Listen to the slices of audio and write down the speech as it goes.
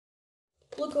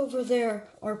Look over there.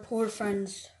 Our poor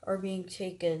friends are being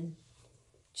taken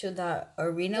to that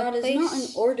arena place. That is not an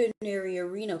ordinary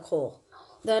arena, Cole.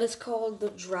 That is called the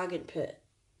Dragon Pit.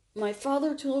 My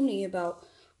father told me about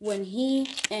when he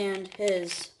and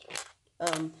his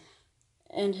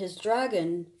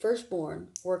dragon, firstborn,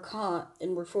 were caught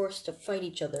and were forced to fight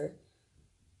each other.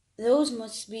 Those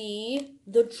must be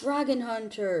the dragon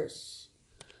hunters,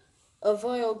 a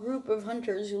vile group of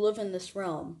hunters who live in this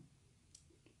realm.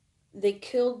 They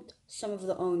killed some of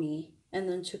the Oni and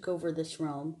then took over this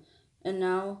realm, and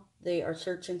now they are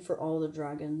searching for all the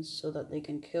dragons so that they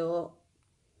can kill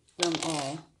them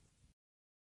all.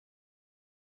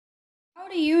 How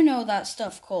do you know that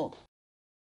stuff, Cole?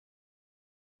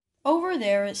 Over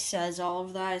there it says all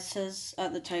of that. It says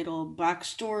at the title,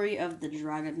 Backstory of the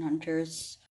Dragon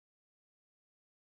Hunters.